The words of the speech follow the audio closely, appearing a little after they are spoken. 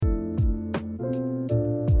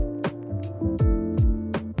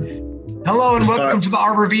Hello and welcome to the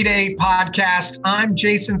Arbor Vitae podcast. I'm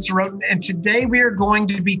Jason Sorotin, and today we are going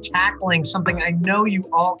to be tackling something I know you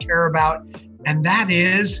all care about, and that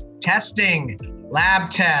is testing,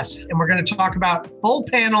 lab tests. And we're going to talk about full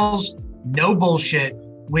panels, no bullshit,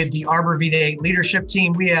 with the Arbor Vitae leadership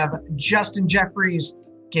team. We have Justin Jeffries,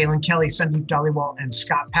 Galen Kelly, Sandeep Dhaliwal, and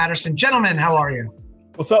Scott Patterson. Gentlemen, how are you?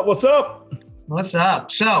 What's up? What's up? What's up?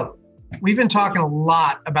 So we've been talking a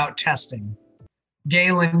lot about testing.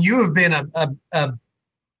 Galen, you have been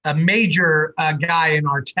a major guy in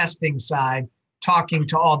our testing side, talking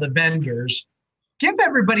to all the vendors. Give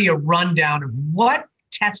everybody a rundown of what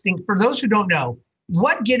testing, for those who don't know,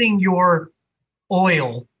 what getting your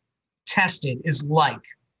oil tested is like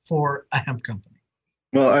for a hemp company.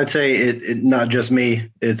 Well, I'd say it not just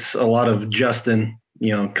me. It's a lot of Justin,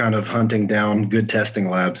 kind of hunting down good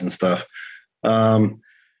testing labs and stuff.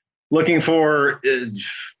 Looking for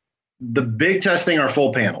the big testing are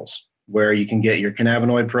full panels, where you can get your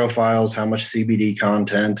cannabinoid profiles, how much CBD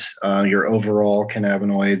content, your overall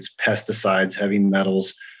cannabinoids, pesticides, heavy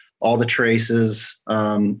metals, all the traces.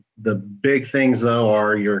 The big things, though,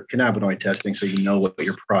 are your cannabinoid testing, so you know what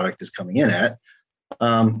your product is coming in at.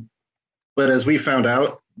 But as we found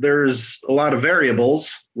out, there's a lot of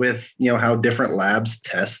variables with how different labs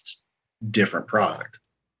test different product.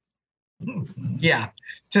 Yeah,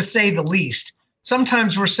 to say the least.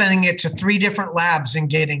 Sometimes we're sending it to 3 different labs and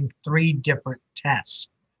getting 3 different test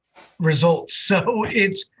results. So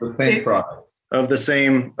it's the same product of the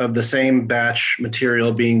same batch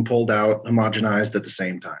material being pulled out, homogenized at the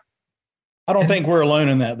same time. I don't think we're alone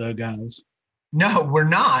in that, though, guys. No, we're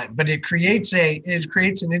not. But it creates an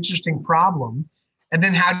interesting problem. And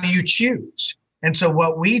then how do you choose? And so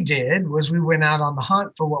what we did was we went out on the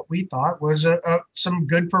hunt for what we thought was some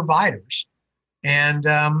good providers, and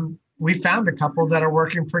we found a couple that are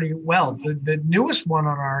working pretty well. The newest one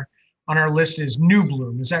on our list is New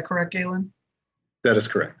Bloom. Is that correct, Galen? That is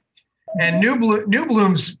correct. And New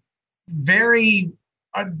Bloom's they're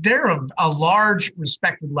a large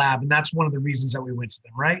respected lab, and that's one of the reasons that we went to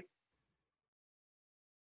them, right?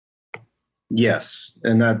 Yes,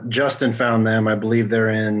 and that Justin found them. I believe they're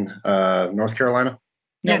in North Carolina.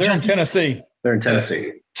 No, they're in Tennessee. They're in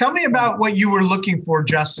Tennessee. Tell me about what you were looking for,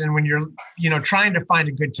 Justin, when you're trying to find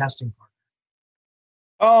a good testing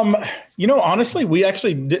partner. Honestly, we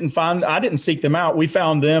actually I didn't seek them out. We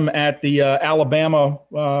found them at the Alabama,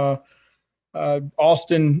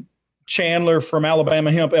 Austin Chandler from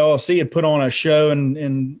Alabama Hemp LLC had put on a show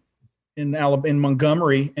in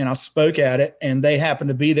Montgomery, and I spoke at it, and they happened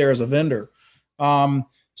to be there as a vendor.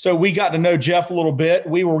 So we got to know Jeff a little bit.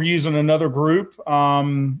 We were using another group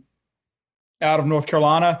out of North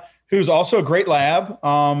Carolina, who's also a great lab.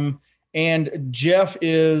 And Jeff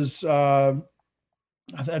is, I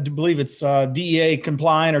believe it's DEA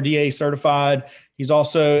compliant or DEA certified. He's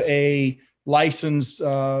also a licensed,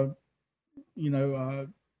 lab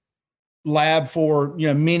for,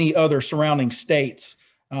 many other surrounding states.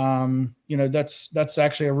 That's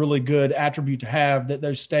actually a really good attribute to have, that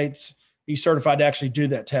those states, he's certified to actually do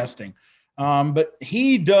that testing. But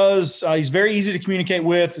he does, he's very easy to communicate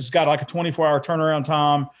with. He's got like a 24-hour turnaround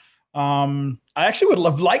time. I actually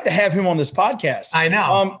would like to have him on this podcast. I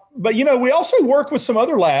know. But, we also work with some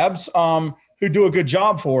other labs who do a good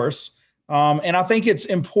job for us. And I think it's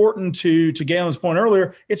important to Galen's point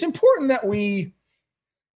earlier, it's important that we,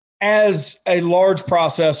 as a large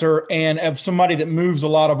processor and as somebody that moves a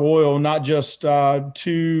lot of oil, not just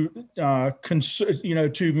to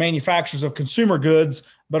manufacturers of consumer goods,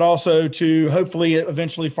 but also to hopefully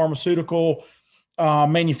eventually pharmaceutical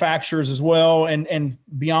manufacturers as well, and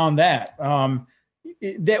beyond that,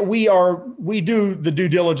 that we do the due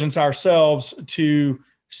diligence ourselves to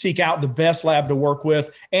seek out the best lab to work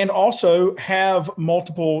with, and also have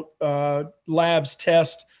multiple labs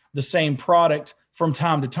test the same product from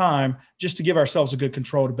time to time, just to give ourselves a good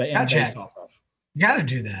control to base off of. You got to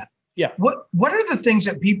do that. Yeah. What are the things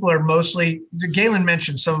that people are mostly, Galen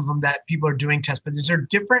mentioned some of them that people are doing tests, but is there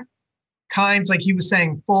different kinds, like he was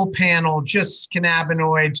saying, full panel, just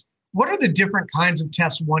cannabinoids? What are the different kinds of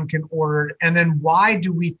tests one can order? And then why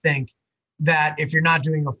do we think that if you're not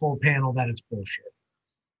doing a full panel, that it's bullshit?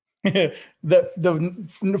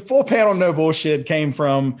 The full panel no bullshit came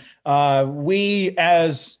from we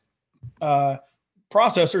as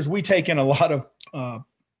processors, we take in a lot of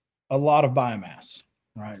biomass,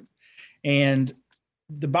 right? And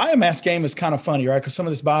the biomass game is kind of funny, right? Because some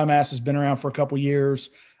of this biomass has been around for a couple of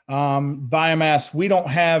years. Biomass, we don't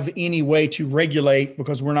have any way to regulate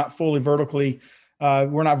because we're not fully vertically,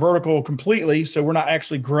 we're not vertical completely. So we're not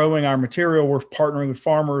actually growing our material. We're partnering with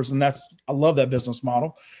farmers, and I love that business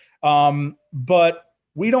model. But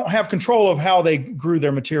we don't have control of how they grew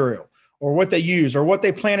their material or what they use or what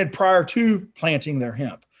they planted prior to planting their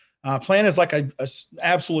hemp. Plant is like a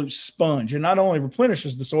absolute sponge, and not only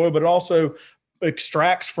replenishes the soil, but it also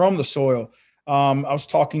extracts from the soil. I was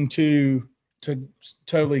talking to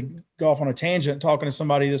totally go off on a tangent, talking to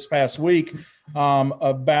somebody this past week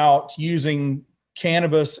about using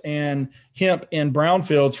cannabis and hemp in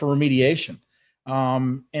brownfields for remediation.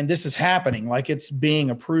 And this is happening, like it's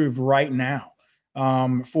being approved right now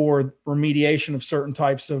for remediation of certain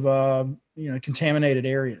types of contaminated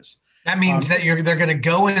areas. That means that they're going to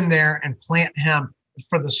go in there and plant hemp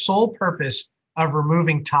for the sole purpose of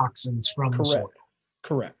removing toxins from the soil.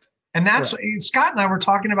 Correct. And that's Scott and I were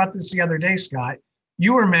talking about this the other day, Scott.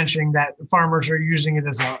 You were mentioning that farmers are using it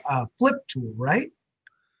as a flip tool, right?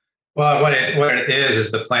 Well, what it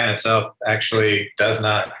is the plant itself actually does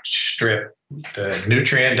not strip the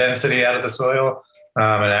nutrient density out of the soil. It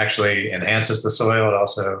actually enhances the soil. It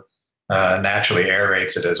also naturally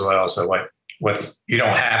aerates it as well. So you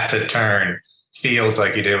don't have to turn fields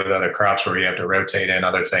like you do with other crops where you have to rotate in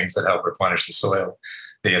other things that help replenish the soil.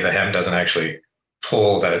 The hemp doesn't actually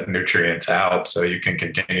pull that nutrients out, so you can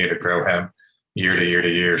continue to grow hemp year to year to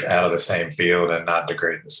year out of the same field and not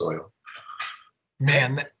degrade the soil.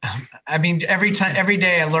 Man, I mean, every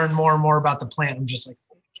day I learn more and more about the plant. I'm just like,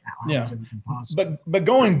 holy cow, how is it even possible? But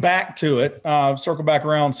going back to it, circle back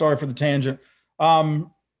around. Sorry for the tangent. We're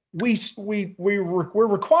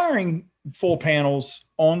requiring full panels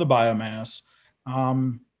on the biomass,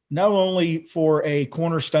 not only for a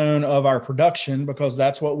cornerstone of our production, because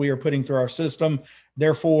that's what we are putting through our system.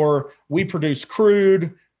 Therefore, we produce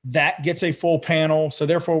crude that gets a full panel. So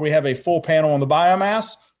therefore, we have a full panel on the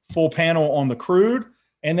biomass, full panel on the crude.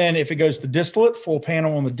 And then if it goes to distillate, full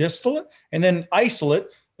panel on the distillate, and then isolate,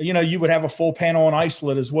 you would have a full panel on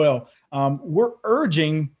isolate as well. We're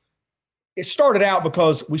urging. It started out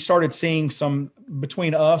because we started seeing some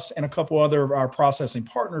between us and a couple other of our processing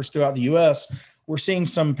partners throughout the U.S. We're seeing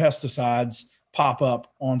some pesticides pop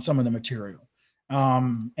up on some of the material.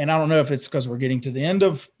 And I don't know if it's because we're getting to the end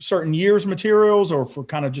of certain years' materials or if we're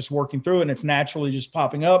kind of just working through it and it's naturally just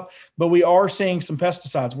popping up. But we are seeing some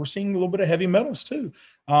pesticides. We're seeing a little bit of heavy metals too.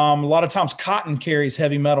 A lot of times cotton carries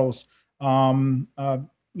heavy metals. So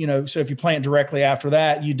if you plant directly after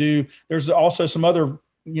that, there's also some other,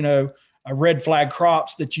 red flag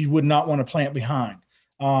crops that you would not want to plant behind.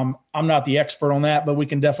 I'm not the expert on that, but we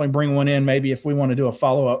can definitely bring one in maybe if we want to do a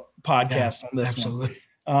follow-up podcast on this absolutely.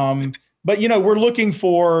 one. But, we're looking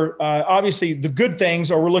for, obviously the good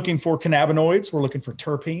things are we're looking for cannabinoids, we're looking for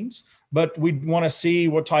terpenes, but we want to see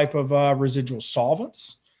what type of residual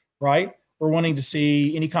solvents, right? We're wanting to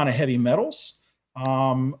see any kind of heavy metals.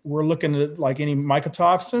 We're looking at like any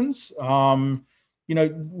mycotoxins.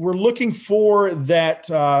 We're looking for that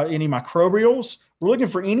any microbials. We're looking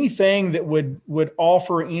for anything that would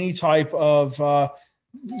offer any type of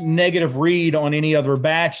negative read on any other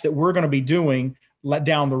batch that we're going to be doing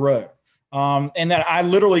down the road. And that I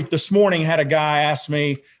literally this morning had a guy ask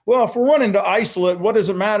me, well, if we're running to isolate, what does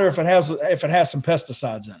it matter if it has some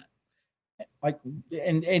pesticides in it?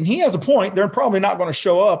 And he has a point. They're probably not going to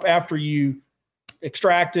show up after you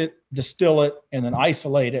extract it, distill it, and then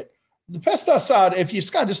isolate it. The pesticide, if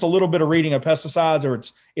you've got just a little bit of reading of pesticides or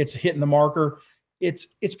it's hitting the marker,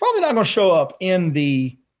 it's probably not going to show up in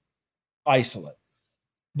the isolate.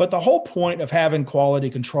 But the whole point of having quality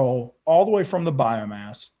control all the way from the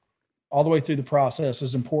biomass, all the way through the process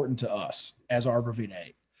is important to us as Arbor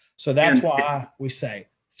Vitae. So that's why we say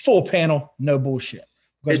full panel, no bullshit.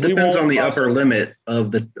 It depends on the upper limit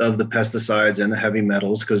of the pesticides and the heavy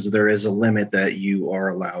metals, because there is a limit that you are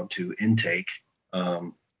allowed to intake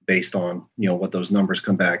based on what those numbers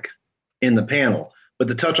come back in the panel. But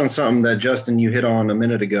to touch on something that Justin you hit on a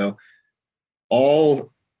minute ago,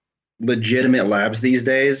 all legitimate labs these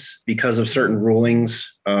days, because of certain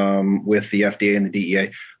rulings with the FDA and the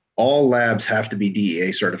DEA, all labs have to be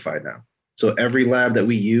DEA certified now. So every lab that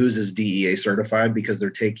we use is DEA certified because they're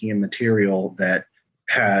taking a material that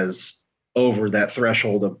has over that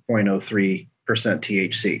threshold of 0.03%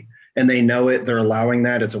 THC. And they know it, they're allowing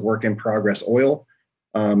that. It's a work in progress oil.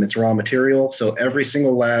 It's raw material. So every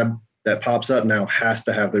single lab that pops up now has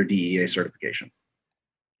to have their DEA certification.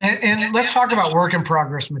 And let's talk about work in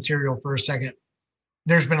progress material for a second.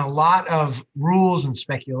 There's been a lot of rules and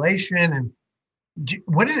speculation. And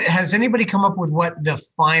has anybody come up with what the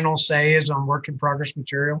final say is on work in progress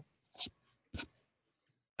material?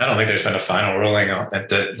 I don't think there's been a final ruling on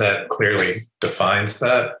that clearly defines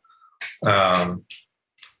that.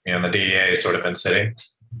 The DEA has sort of been sitting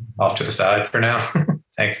off to the side for now,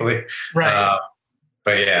 thankfully. Right.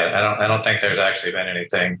 But yeah, I don't think there's actually been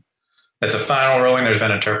anything it's a final ruling. There's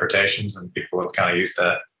been interpretations, and people have kind of used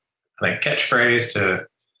that, I think, catchphrase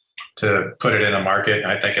to put it in the market.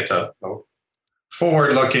 And I think it's a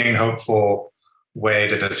forward-looking, hopeful way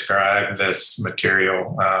to describe this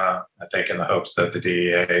material. I think in the hopes that the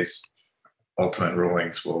DEA's ultimate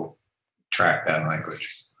rulings will track that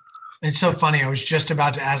language. It's so funny. I was just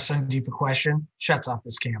about to ask Sandeep a question. Shuts off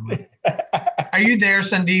his camera. Are you there,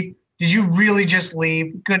 Sandeep? Did you really just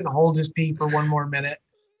leave? Couldn't hold his pee for one more minute?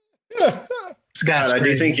 Scott, I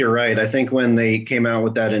do think you're right. I think when they came out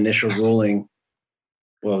with that initial ruling,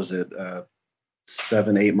 what was it,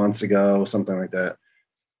 7-8 months ago, something like that,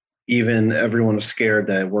 even everyone was scared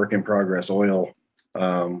that work in progress oil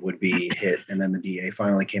would be hit. And then the DA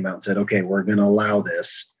finally came out and said, okay, we're going to allow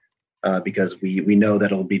this because we know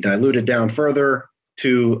that it'll be diluted down further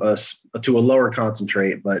to a lower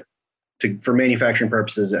concentrate, but for manufacturing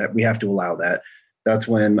purposes, we have to allow that. That's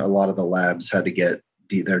when a lot of the labs had to get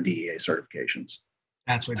their DEA certifications.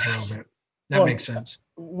 That's what drove it. That makes sense.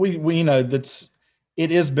 We know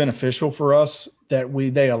it is beneficial for us that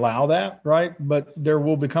they allow that, right? But there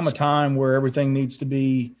will become a time where everything needs to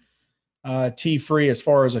be T-free as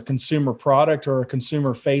far as a consumer product or a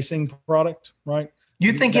consumer facing product, right?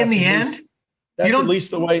 You think in the end, that's at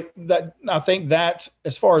least the way that I think that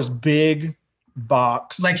as far as big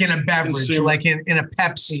box, like in a beverage, consumer, like in a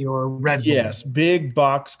Pepsi or Red Bull. Yes, big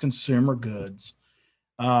box consumer goods,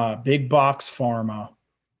 big box pharma.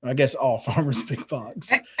 I guess all pharma's big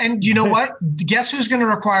box. And you know what? Guess who's going to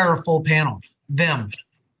require a full panel? Them.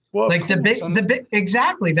 Well, like the big,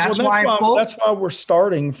 exactly. That's why we're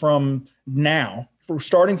starting from now. We're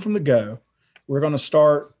starting from the go. We're going to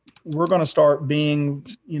start being,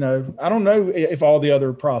 I don't know if all the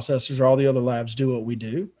other processors or all the other labs do what we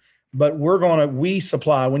do, but we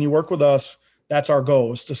supply, when you work with us, that's our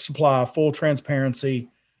goal, is to supply full transparency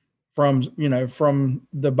from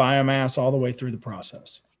the biomass all the way through the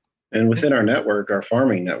process. And within our network, our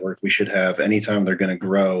farming network, we should have, anytime they're going to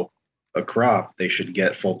grow a crop, they should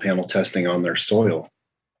get full panel testing on their soil.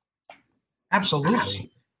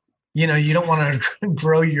 Absolutely. You don't want to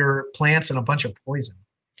grow your plants in a bunch of poison.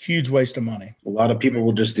 Huge waste of money. A lot of people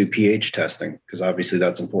will just do pH testing because obviously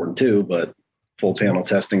that's important too, but full panel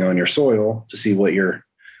testing on your soil to see what your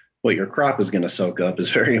crop is going to soak up is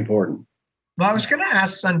very important. Well, I was going to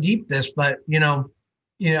ask Sandeep this, but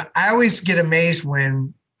I always get amazed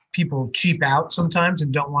when people cheap out sometimes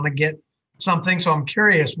and don't want to get something. So I'm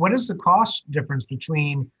curious, what is the cost difference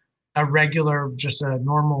between a regular, just a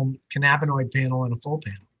normal cannabinoid panel and a full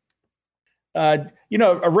panel?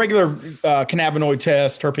 A regular cannabinoid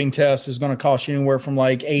test, terpene test is going to cost you anywhere from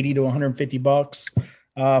like $80 to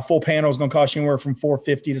 $150. Full panel is going to cost you anywhere from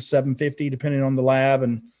 $450 to $750, depending on the lab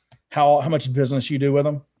and how much business you do with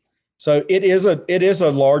them. So it is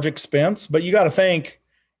a large expense, but you got to think,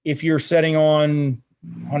 if you're setting on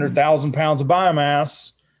 100,000 pounds of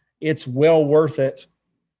biomass, it's well worth it,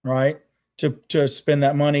 right? To spend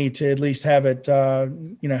that money to at least have it,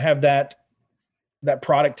 have that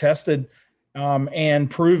product tested and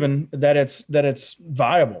proven that it's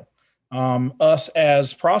viable. Us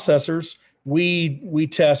as processors, we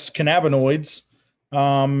test cannabinoids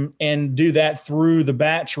and do that through the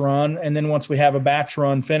batch run, and then once we have a batch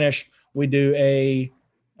run finished, we do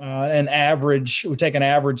an average. We take an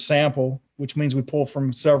average sample, which means we pull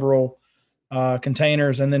from several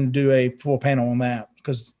containers and then do a full panel on that,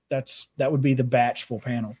 because that would be the batch full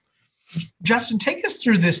panel. Justin, take us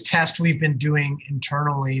through this test we've been doing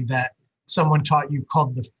internally that someone taught you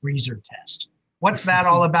called the freezer test. What's that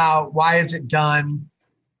all about? Why is it done?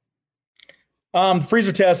 The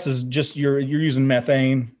freezer test is just you're using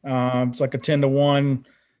methane. It's like a 10-to-1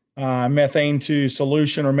 methane to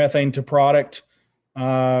solution or methane to product.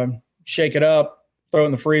 Shake it up, throw it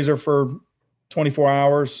in the freezer for 24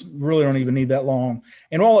 hours. Really don't even need that long.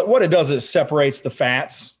 And what it does is it separates the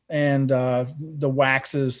fats and the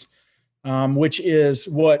waxes, which is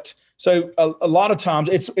what. So a lot of times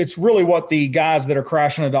it's really what the guys that are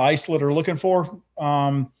crashing into isolate are looking for,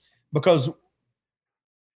 because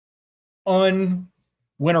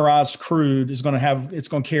unwinterized crude is going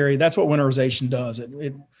to carry. That's what winterization does.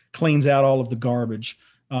 It cleans out all of the garbage.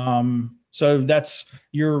 So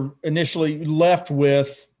you're initially left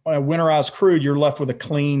with winterized crude. You're left with a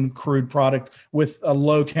clean crude product with a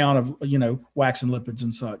low count of wax and lipids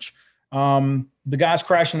and such. The guys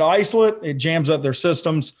crash into isolate. It jams up their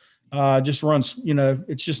systems. Just runs.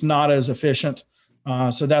 It's just not as efficient.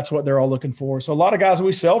 So that's what they're all looking for. So a lot of guys that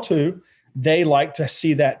we sell to, they like to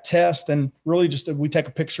see that test, and really just we take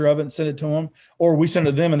a picture of it and send it to them, or we send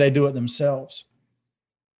it to them and they do it themselves.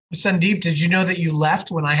 Sandeep, did you know that you left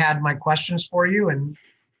when I had my questions for you, and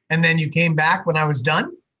then you came back when I was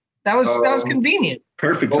done? That was convenient.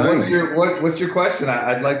 Perfect Well, timing. what's your question?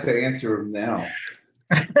 I'd like to answer them now.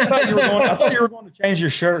 I thought you were going to change your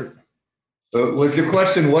shirt. Was your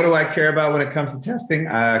question, what do I care about when it comes to testing?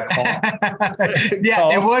 Cost.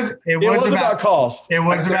 Yeah, Cost. it was about cost. It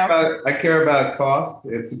was I care about cost.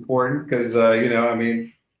 It's important because,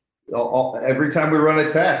 every time we run a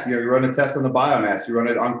test, you run a test on the biomass, you run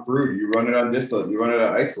it on crude, you run it on distillate, you run it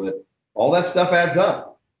on isolate, all that stuff adds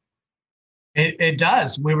up. It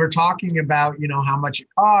does. We were talking about, how much it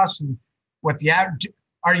costs and what the average.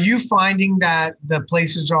 Are you finding that the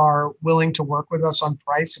places are willing to work with us on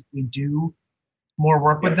price if we do more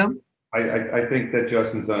work with them? I think that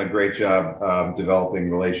Justin's done a great job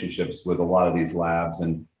developing relationships with a lot of these labs,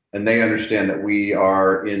 and they understand that we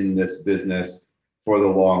are in this business for the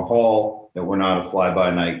long haul, that we're not a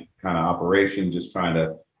fly-by-night kind of operation, just trying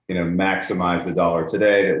to maximize the dollar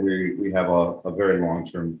today, that we have a very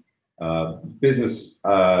long-term business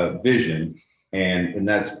vision, and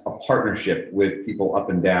that's a partnership with people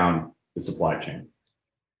up and down the supply chain.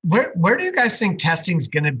 Where do you guys think testing is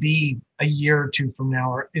going to be a year or two from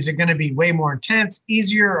now? Or is it going to be way more intense,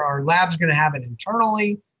 easier? Are labs going to have it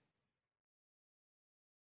internally?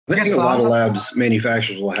 I think a lot of labs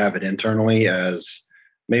manufacturers will have it internally, as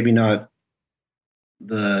maybe not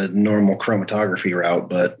the normal chromatography route,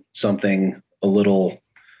 but something a little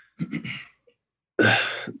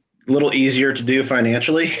easier to do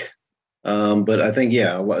financially. But I think,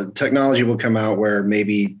 technology will come out where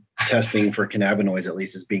maybe testing for cannabinoids at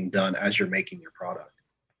least is being done as you're making your product.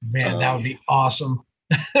 Man, that would be awesome.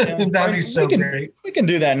 That would be so great. We can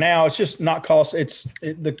do that now. It's just not cost.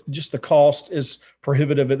 The cost is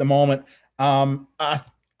prohibitive at the moment. I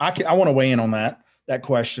want to weigh in on that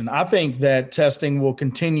question. I think that testing will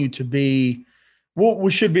continue to be.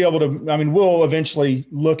 We should be able to. I mean, we'll eventually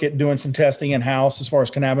look at doing some testing in house as far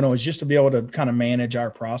as cannabinoids, just to be able to kind of manage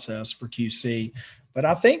our process for QC. But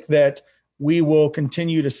I think that we will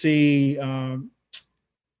continue to see,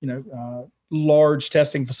 large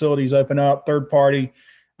testing facilities open up, third party,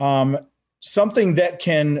 something that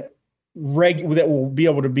that will be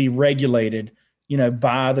able to be regulated,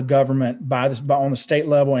 by the government, on the state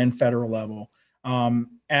level and federal level.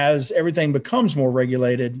 As everything becomes more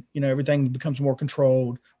regulated, everything becomes more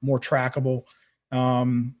controlled, more trackable.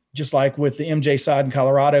 Just like with the MJ side in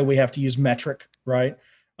Colorado, we have to use metric, right?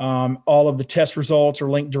 All of the test results are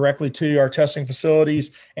linked directly to our testing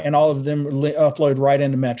facilities, and all of them upload right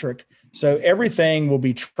into metric. So everything will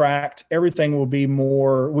be tracked. Everything will be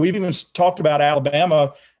more. We've even talked about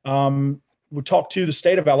Alabama. We talked to the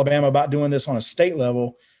state of Alabama about doing this on a state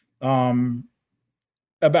level,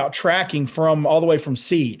 about tracking from all the way from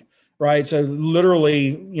seed, right? So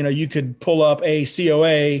literally, you could pull up a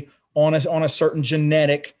COA on a certain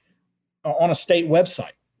genetic on a state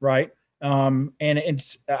website, right? And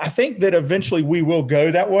I think that eventually we will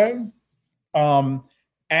go that way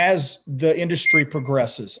as the industry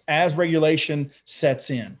progresses, as regulation sets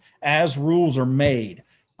in, as rules are made.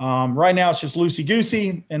 Right now it's just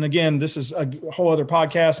loosey-goosey. And again, this is a whole other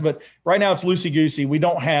podcast, but right now it's loosey-goosey. We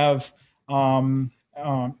don't have,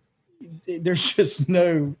 there's just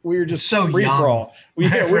we're just so free for all.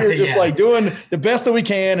 We're just like doing the best that we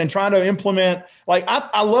can and trying to implement. Like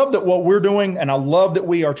I love that what we're doing, and I love that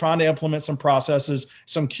we are trying to implement some processes,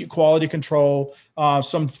 some quality control,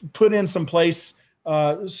 put in someplace,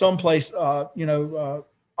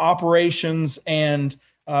 operations and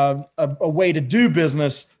a way to do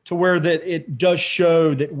business to where that it does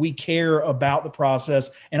show that we care about the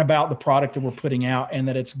process and about the product that we're putting out, and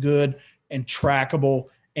that it's good and trackable.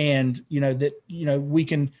 And, we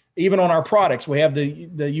can, even on our products, we have the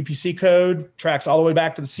UPC code tracks all the way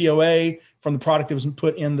back to the COA from the product that was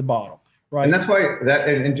put in the bottle. Right. And that's why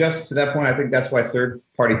and just to that point, I think that's why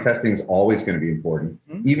third-party testing is always going to be important.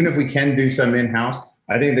 Mm-hmm. Even if we can do some in-house,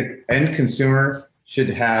 I think the end consumer should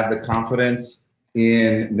have the confidence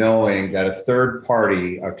in knowing that a third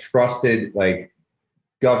party, a trusted,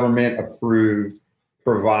 government-approved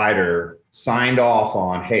provider signed off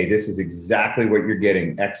on, hey, this is exactly what you're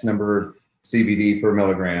getting, X number of CBD per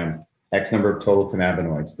milligram, X number of total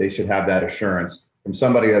cannabinoids. They should have that assurance from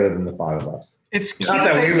somebody other than the five of us. It's cute.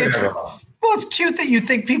 It's cute that you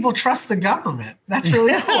think people trust the government. That's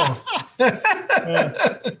really cool. They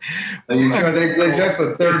just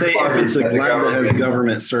the third party. If it's a lab that has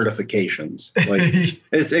government certifications,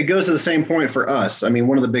 it goes to the same point for us. I mean,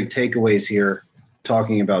 one of the big takeaways here,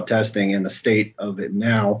 talking about testing and the state of it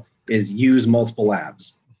now, is use multiple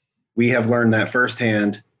labs. We have learned that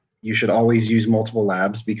firsthand. You should always use multiple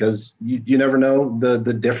labs because you never know the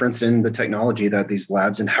difference in the technology that these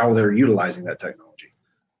labs and how they're utilizing that technology.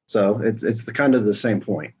 So it's the kind of the same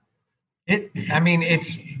point.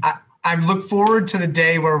 I look forward to the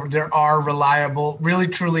day where there are reliable, really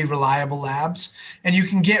truly reliable labs, and you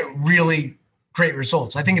can get really great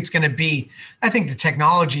results. I think the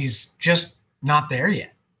technology's just not there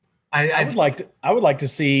yet. I would like to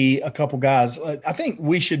see a couple guys. I think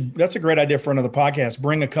we should. That's a great idea for another podcast.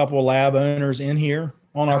 Bring a couple of lab owners in here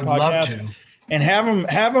on our podcast and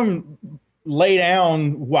have them lay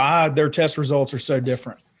down why their test results are so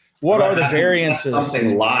different. What are the variances?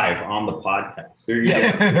 Something live on the podcast.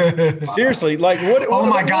 Seriously, like what? Oh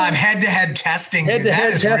my God, head-to-head testing. That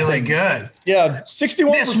is really good. Yeah,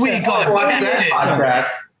 61% this week on testing.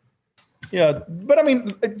 Yeah, but I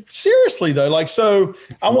mean, seriously though, like, so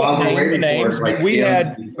I won't name the names, but we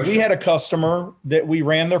had a customer that we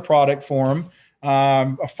ran their product for him,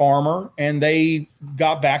 a farmer, and they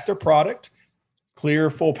got back their product, clear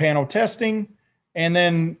full panel testing, and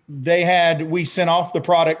then we sent off the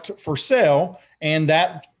product for sale, and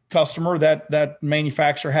that customer, that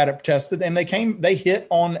manufacturer had it tested, and they hit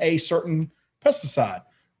on a certain pesticide.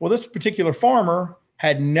 Well, this particular farmer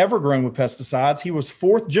had never grown with pesticides. He was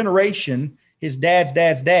fourth generation. His dad's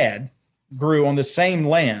dad grew on the same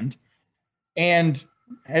land and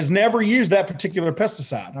has never used that particular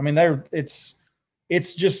pesticide. I mean,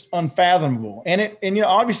 it's just unfathomable. And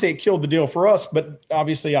obviously it killed the deal for us, but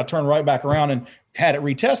obviously I turned right back around and had it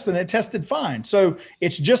retested and it tested fine. So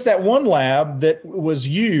it's just that one lab that was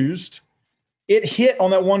used. It hit on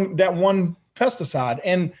that one pesticide.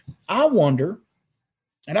 And I wonder,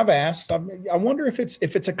 and I've asked, I wonder if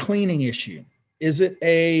it's a cleaning issue.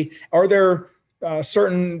 Are there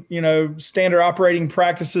certain, standard operating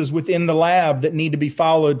practices within the lab that need to be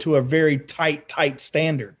followed to a very tight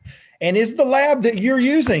standard? And is the lab that you're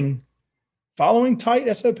using following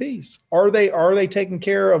tight SOPs? Are they taking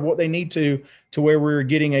care of what they need to where we're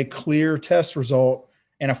getting a clear test result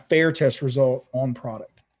and a fair test result on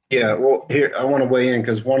product? Yeah, well, here I want to weigh in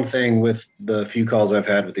because one thing with the few calls I've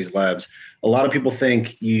had with these labs, a lot of people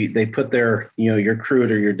think they put their your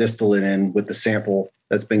crude or your distillate in with the sample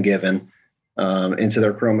that's been given into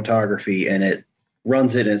their chromatography, and it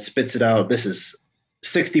runs it and spits it out. This is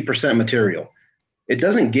 60% material. It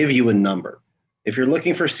doesn't give you a number. If you're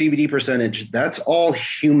looking for CBD percentage, that's all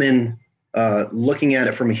human. Looking at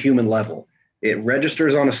it from a human level, it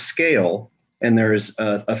registers on a scale, and there's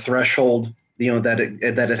a threshold that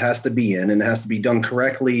it has to be in, and it has to be done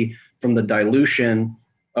correctly from the dilution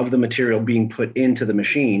of the material being put into the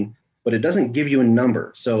machine, but it doesn't give you a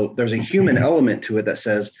number. So there's a human element to it that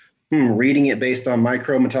says, reading it based on my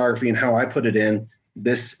chromatography and how I put it in,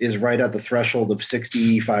 this is right at the threshold of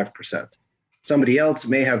 65%. Somebody else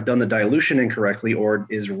may have done the dilution incorrectly or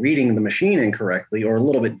is reading the machine incorrectly or a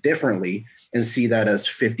little bit differently and see that as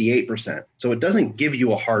 58%. So it doesn't give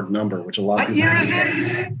you a hard number, which a lot of people. What year is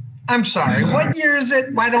it? I'm sorry. What year is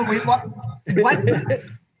it? Why don't we?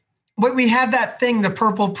 What we had that thing, the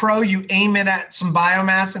Purple Pro. You aim it at some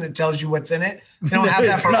biomass and it tells you what's in it. They don't have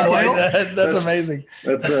that for oil. Like that's amazing.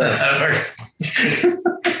 That's That works.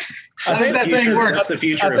 How does that thing work? That's the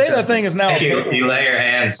future. I think that thing is now. You lay your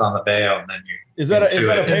hands on the bale and then you. Is that a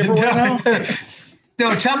paperweight now?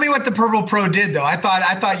 No, tell me what the Purple Pro did though. I thought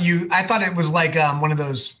it was like one of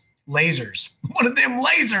those lasers, one of them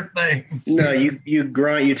laser things. No, you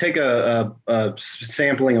grind. You take a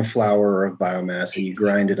sampling of flour or of biomass and you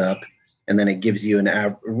grind it up, and then it gives you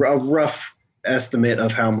a rough estimate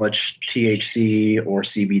of how much THC or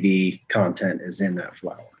CBD content is in that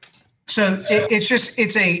flour. So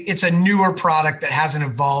it's a newer product that hasn't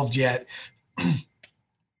evolved yet,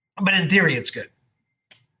 but in theory, it's good.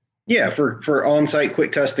 Yeah, for on-site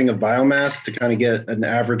quick testing of biomass to kind of get an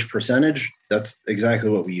average percentage, that's exactly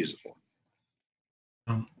what we use it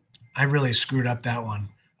for. I really screwed up that one.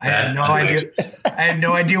 I had no idea. I had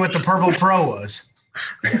no idea what the Purple Pro was.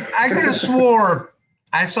 I could have swore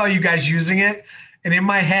I saw you guys using it, and in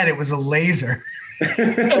my head it was a laser.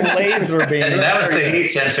 Laser beam. And that was the heat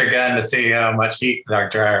sensor gun to see how much heat our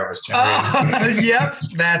dryer was generating. Yep,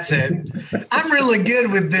 that's it. I'm really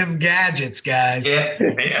good with them gadgets, guys.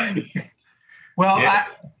 Yeah. Well,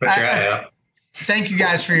 Yeah. Thank you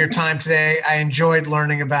guys for your time today. I enjoyed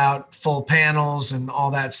learning about full panels and all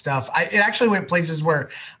that stuff. It actually went places where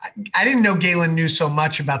I didn't know Galen knew so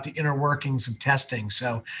much about the inner workings of testing.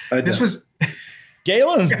 So this was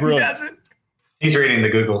Galen's brilliant. He's reading the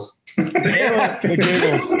Googles. The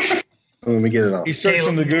Googles. Let me get it off. He's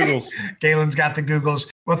searching the Googles. Galen's got the Googles.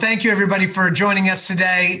 Well, thank you everybody for joining us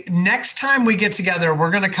today. Next time we get together,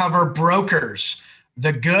 we're going to cover brokers.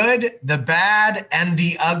 The good, the bad, and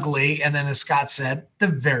the ugly. And then as Scott said, the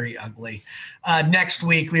very ugly. Next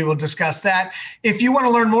week, we will discuss that. If you want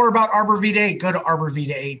to learn more about Arbor Vita 8, go to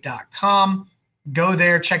arborvita8.com. Go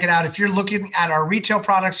there, check it out. If you're looking at our retail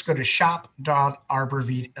products, go to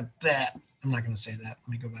shop.arborvitae. I'm not going to say that. Let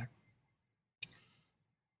me go back.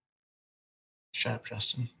 Shut up,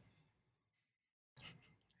 Justin.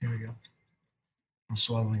 Here we go. I'm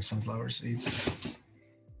swallowing sunflower seeds.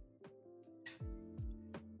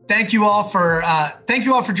 Thank you all for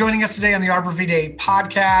joining us today on the Arborvitae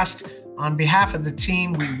podcast. On behalf of the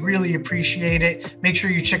team, we really appreciate it. Make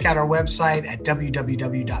sure you check out our website at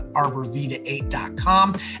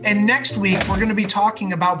www.arborvitae.com. And next week, we're going to be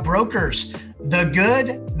talking about brokers, the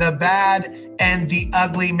good, the bad, and the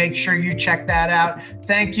ugly. Make sure you check that out.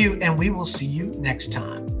 Thank you, and we will see you next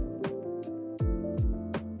time.